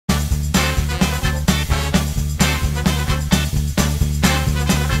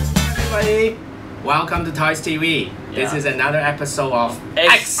welcome to TOYSTV. This is another episode of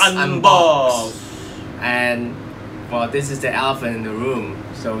X-UNBOX. And well, this is the elephant in the room.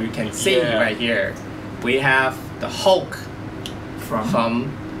 So you can see right here, we have the Hulk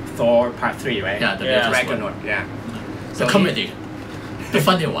from Thor Part 3, right? Yeah, the Ragnarok. Yeah. So the comedy, the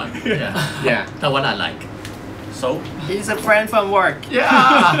funny one. Yeah. Yeah. The one I like. So he's a friend from work.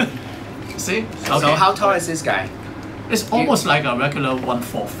 Yeah. See? So how tall is this guy? It's almost like a regular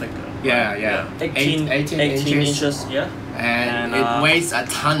 1/4 figure. Yeah. 18 inches. Yeah. And it weighs a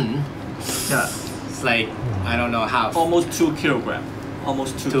ton. Yeah. It's like, I don't know how. Almost 2 kilograms.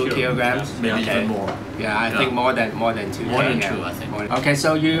 Almost 2 kilograms. Maybe even more. Yeah, I think more than 2. More than 2, I think. Okay,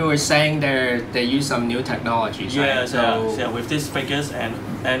 so you were saying they use some new technologies, right? Yeah, so with these figures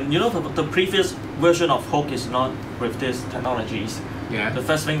and you know the previous version of Hulk is not with these technologies. Yeah. The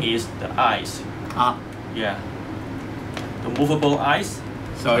first thing is the eyes. Yeah. The movable eyes.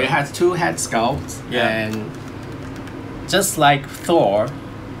 So it has 2 head sculpts. Yeah. And just like Thor,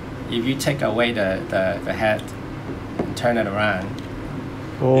 if you take away the head and turn it around,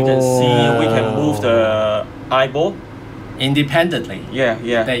 you can see we can move the eyeball independently.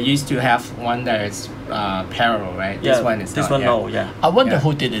 Yeah. They used to have one that is parallel, right? Yeah, this one is this not, one no, yeah. I wonder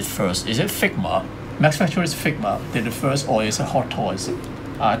who did it first. Is it Figma? Max Factor is Figma did it first, or is it Hot Toys?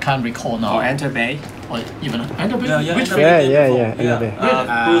 I can't recall now. Or Enter Bay. Or even Enter Bay? Yeah, Which Bruce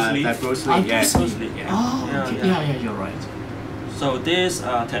Lee. Bruce Lee. Bruce Lee. Oh, okay. Yeah, you're right. So this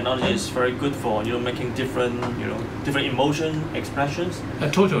technology is very good for making different emotion expressions.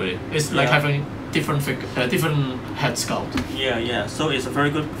 Totally, it's like having different head sculpt. Yeah. So it's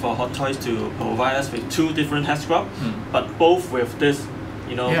very good for Hot Toys to provide us with 2 different head sculpt, but both with this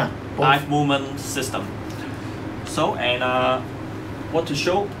live movement system. So what to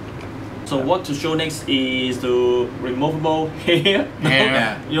show? So what to show next is the removable hair.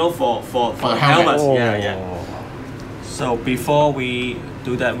 For the helmet. Yeah. So before we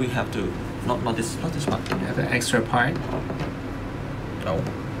do that, we have to not this one. You have the extra part. No,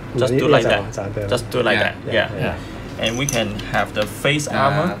 just do like that. Just do like that. Yeah. And we can have the face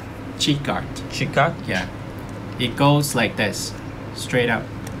armor. Cheek guard. Cheek guard. Yeah. It goes like this, straight up.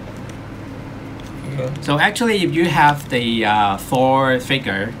 Okay. So actually, if you have the Thor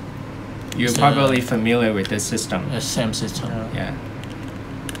figure, you're probably familiar with this system. The same system. Yeah.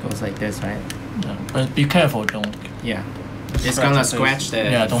 Goes like this, right? Yeah. But be careful, don't. Yeah. It's gonna scratch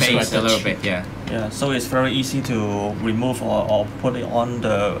the face a little bit. Yeah. Yeah. So it's very easy to remove or put it on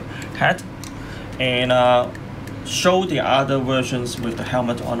the head, and show the other versions with the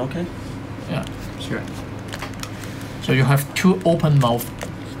helmet on. Okay. Yeah. Sure. So you have 2 open mouth.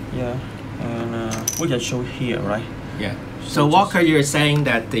 Yeah. And we can show here, right? Yeah. So Walker, you're saying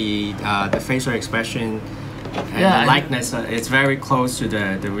that the facial expression and likeness is very close to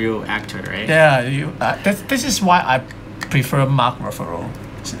the real actor, right? Yeah. This is why I prefer Mark Ruffalo,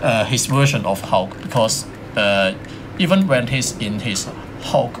 his version of Hulk, because even when he's in his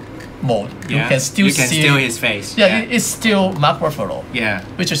Hulk mode, you can still see his face. Yeah, it's still Mark Ruffalo. Yeah.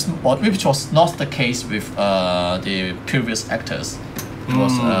 Which was not the case with the previous actors. It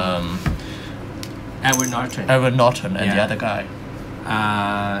was Edward Norton and the other guy.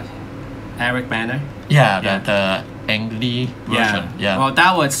 Eric Banner. Yeah, the Ang Lee version. Yeah. Well,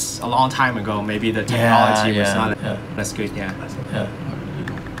 that was a long time ago. Maybe the technology was not as good. Yeah.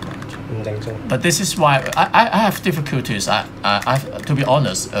 But this is why I have difficulties. I to be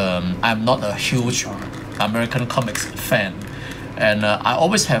honest, I'm not a huge American comics fan, and I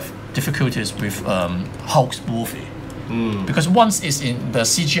always have difficulties with Hulk's movie. Because once it's in the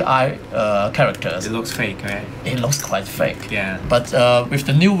CGI characters, it looks fake, right? It looks quite fake. Yeah. But with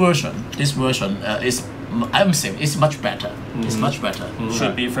the new version, this version is, I'm saying, it's much better. It's much better.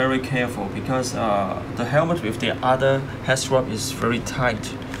 Should be very careful because the helmet with the other head sculpt is very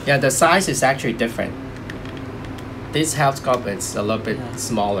tight. Yeah, the size is actually different. This head sculpt is a little bit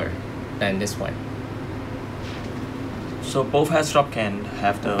smaller than this one. So both head sculpt can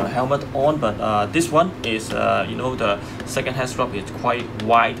have the helmet on, but this one is, the second head sculpt is quite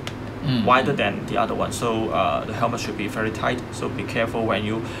wide, wider than the other one. So the helmet should be very tight. So be careful when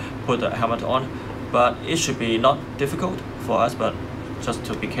you put the helmet on. But it should be not difficult for us, but just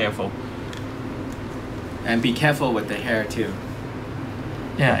to be careful. And be careful with the hair too.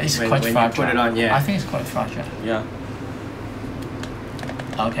 Yeah, it's quite fragile. You put it on, I think it's quite fragile. Yeah.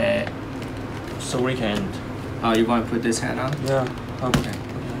 Okay. So we can. Oh, you want to put this hat on? Yeah. Okay.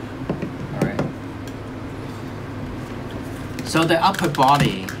 All right. So the upper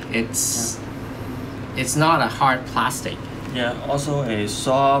body, it's not a hard plastic. Yeah, also a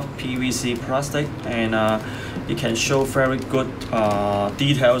soft PVC plastic, and it can show very good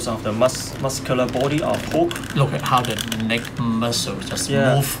details of the muscular body of Hulk. Look at how the neck muscle just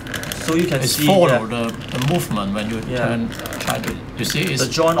move. So you can see follow the movement when you try to. You see, it's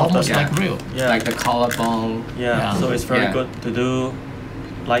the joint almost like real. Yeah. Like the collarbone. Yeah. So it's very good to do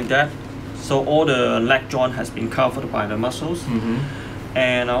like that. So all the leg joint has been covered by the muscles.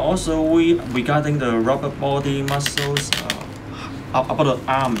 And also regarding the rubber body muscles, about the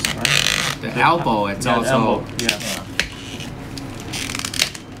arms, right? The elbow, it's also elbow.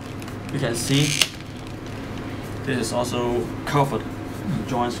 You can see this is also covered. The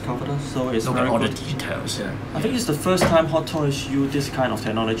joints covered, so it's Look very at all good. the details. I think it's the first time Hot Toys use this kind of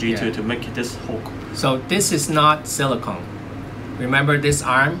technology to make this Hulk. So this is not silicone. Remember this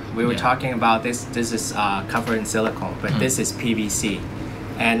arm? We were talking about this. This is covered in silicone, but this is PVC,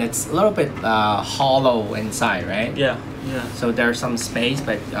 and it's a little bit hollow inside, right? Yeah. So there's some space,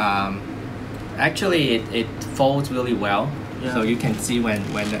 but actually it folds really well. Yeah. So you can see when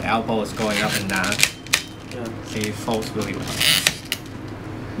the elbow is going up and down. Yeah. It folds really well.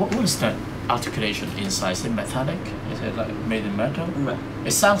 What is that articulation inside? Is it metallic? Is it like made in metal? Right.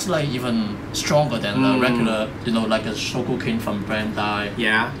 It sounds like even stronger than a regular, like a Shokukin from Bandai.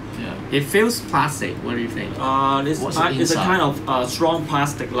 Yeah. It feels plastic. What do you think? It's a kind of strong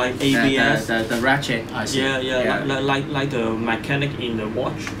plastic like ABS. The ratchet. I see. Like the mechanic in the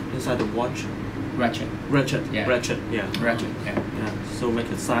watch, inside the watch. Ratchet. Ratchet. So make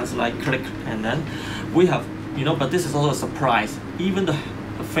it sounds like click, and then we have, but this is also a surprise. Even the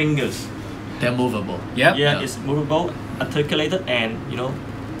fingers, they're movable. It's movable, articulated, and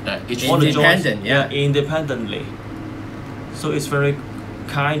each independent. Independently. So it's very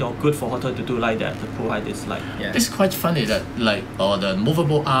kind of good for Hot Toys to do like that, to provide this like. It's quite funny that the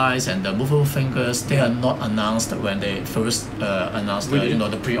movable eyes and the movable fingers, they are not announced when they first announced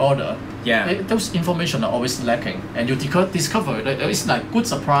the pre-order. Those information are always lacking, and you discover it's like good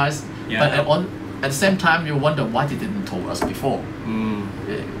surprise. But at the same time, you wonder why they didn't tell us before.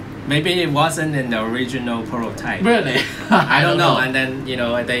 Maybe it wasn't in the original prototype. Really? I don't know. And then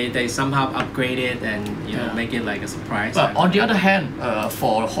they somehow upgrade it and make it like a surprise. But on the other hand,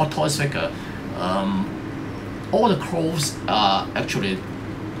 for Hot Toys figure, all the clothes are actually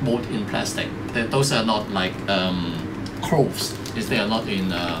molded in plastic. Those are not like clothes. They are not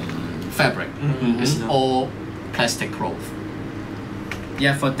in fabric. It's all plastic cloth.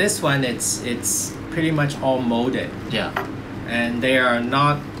 Yeah, for this one, it's pretty much all molded. And they are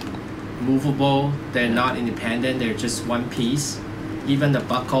not movable. They're not independent. They're just one piece. Even the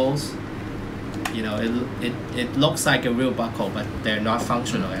buckles, it looks like a real buckle, but they're not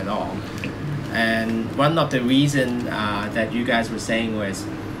functional at all. And one of the reasons that you guys were saying was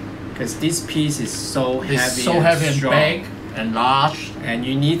because this piece is so heavy, and strong, big and large, and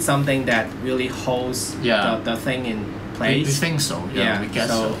you need something that really holds the thing in place. We think so. We guess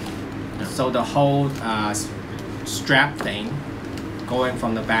so. So the whole strap thing, going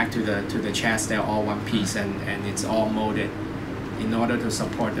from the back to the chest, they're all one piece, and it's all molded in order to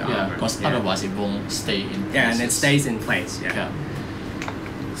support the armor. Because otherwise it won't stay in place. And it stays in place.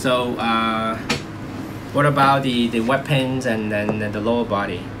 So what about the weapons and then the lower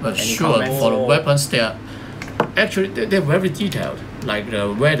body? But for the weapons, they're very detailed. Like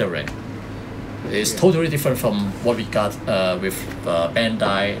the weathering is totally different from what we got with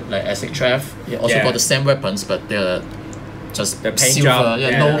Bandai, like SHF. You also got the same weapons, but they're just the paint silver. job.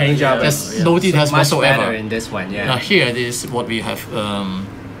 No paint job. There's no details whatsoever. In this one, Now here it is what we have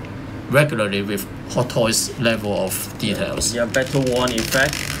regularly with Hot Toys level of details. Battle worn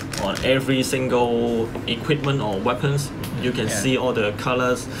effect on every single equipment or weapons. You can see all the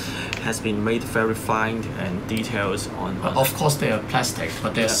colors has been made very fine and details on. Of course they are plastic,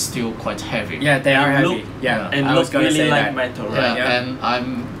 but they're still quite heavy. Yeah, they are heavy. And look really like metal, right? And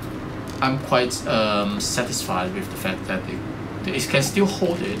I'm quite satisfied with the fact that it can still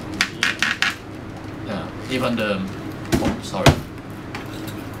hold it. Even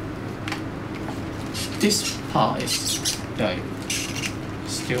this part is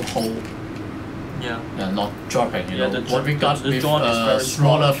still hold. Not dropping. What we got with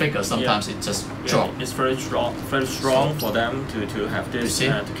smaller figures, sometimes it just drops. It's very strong for them to have this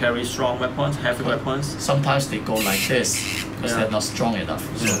to carry strong weapons, heavy weapons. Sometimes they go like this because they're not strong enough.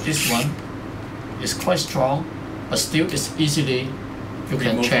 So this one is quite strong, but still it's easily you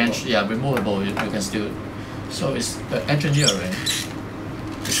can change. Removable. You can still. So it's the engineering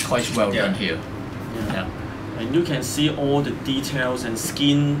is quite well done here. And you can see all the details and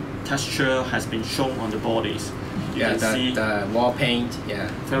skin texture has been shown on the bodies. You can see the wall paint,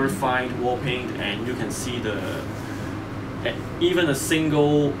 very fine wall paint, and you can see the even a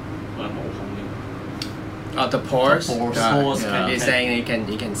single the pores. Pores. He's saying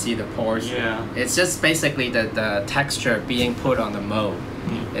you can see the pores. Yeah. It's just basically the texture being put on the mold.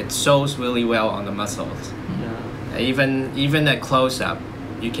 It shows really well on the muscles. Yeah. Even a close up,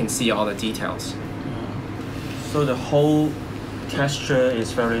 you can see all the details. So the whole texture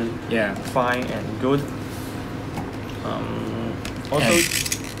is very fine and good. Also,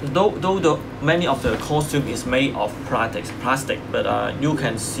 though many of the costume is made of plastic, but you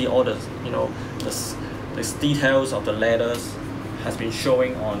can see all the the details of the leathers has been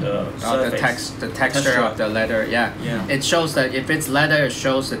showing on the surface. The texture of the leather, It shows that if it's leather, it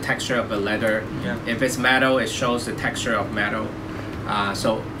shows the texture of the leather. Yeah. If it's metal, it shows the texture of metal.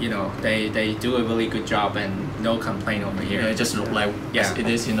 So they do a really good job and no complaint over here. It just look like as it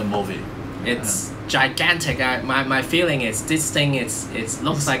is in the movie. It's gigantic. My feeling is this thing it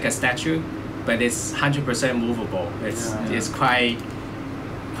looks like a statue, but it's 100% movable. It's quite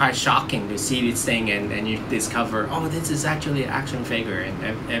shocking to see this thing and you discover, oh, this is actually an action figure, and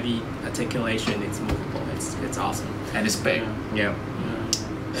every articulation is movable. It's awesome. And it's big. Yeah.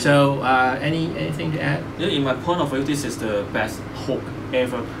 So anything to add? Yeah, in my point of view, this is the best Hulk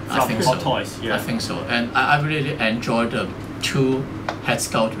ever from Hot Toys. Yeah. I think so. And I really enjoyed the 2 head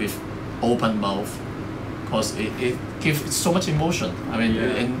sculpt with open mouth, because it gives so much emotion. I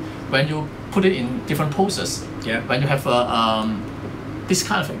mean, when you put it in different poses, when you have this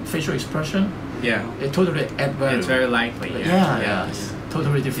kind of facial expression, it totally adds value. It's very likely. It's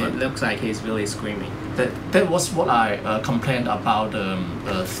totally different. It looks like he's really screaming. That was what I complained about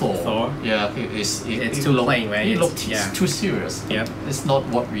Thor. Thor? Yeah, it's too plain, right? It looked too serious. Yep. It's not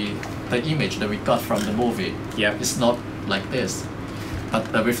the image that we got from the movie. Yep. It's not like this.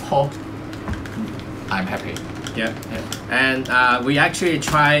 But with Hulk, I'm happy. Yeah. And we actually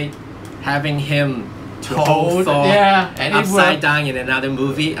tried having him to hold Thor and upside down in another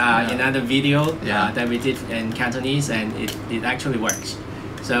movie, another video that we did in Cantonese, and it actually works.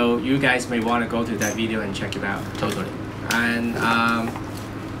 So you guys may want to go to that video and check it out. Totally. And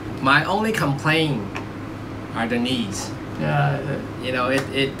my only complaint are the knees. Yeah.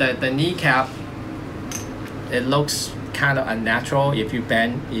 The kneecap, it looks kind of unnatural if you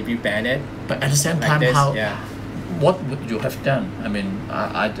bend it. But at the same time, what would you have done? I mean,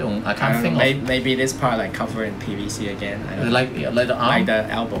 I can't think of. Maybe this part like covered in PVC again. Like the arm? Like the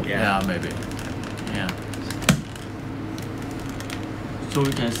elbow, Yeah, maybe. Yeah. So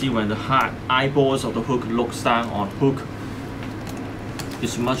you can see when the eyeballs of the Hulk looks down on Hulk,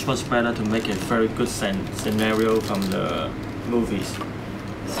 it's much better to make a very good scenario from the movies.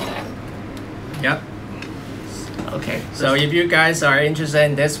 Yep. Okay. So if you guys are interested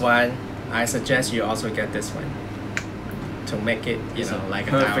in this one, I suggest you also get this one to make it, like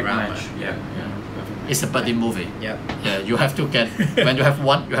a perfect diorama. match. Yeah. It's a buddy movie. Yep. Yeah, you have to get when you have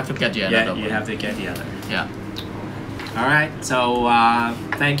one, you have to get the other. You have to get the other. Yeah. All right. So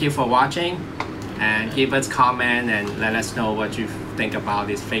thank you for watching, and give us comment and let us know what you think about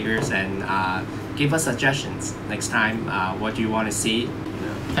these figures, and give us suggestions next time. What do you want to see?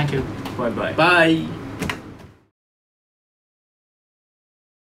 Thank you. Bye. Bye.